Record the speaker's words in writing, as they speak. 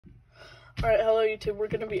Alright, hello YouTube. We're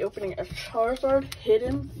going to be opening a Charizard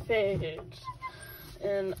Hidden Phase.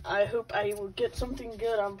 And I hope I will get something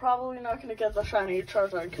good. I'm probably not going to get the shiny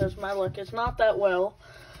Charizard because my luck is not that well.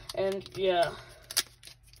 And yeah.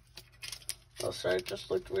 Oh, sorry, it just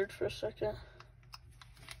looked weird for a second.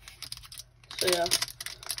 So yeah.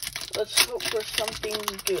 Let's hope for something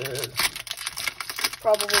good.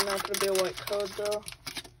 Probably not going to be a white code though.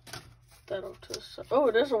 That'll just... Oh,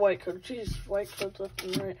 it is a white code. Jeez, white codes left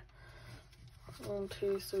and right. 1,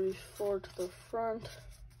 2, 3, 4 to the front.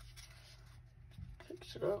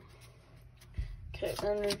 Fix it up. Okay,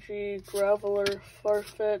 Energy, Graveler,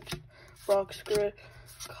 Farfetch, Rock's Grit,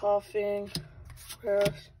 Coughing,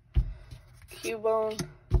 Paris, Cubone,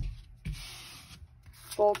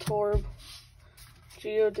 Voltorb,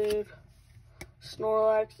 Geodude,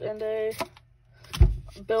 Snorlax, and a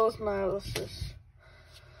Bill's Analysis.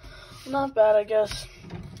 Not bad, I guess,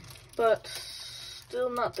 but still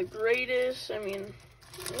not the greatest. I mean,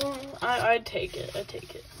 I'd take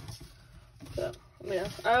it. But yeah,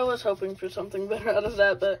 I was hoping for something better out of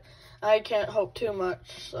that, but I can't hope too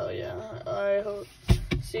much. So yeah, I hope.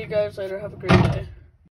 See you guys later. Have a great day.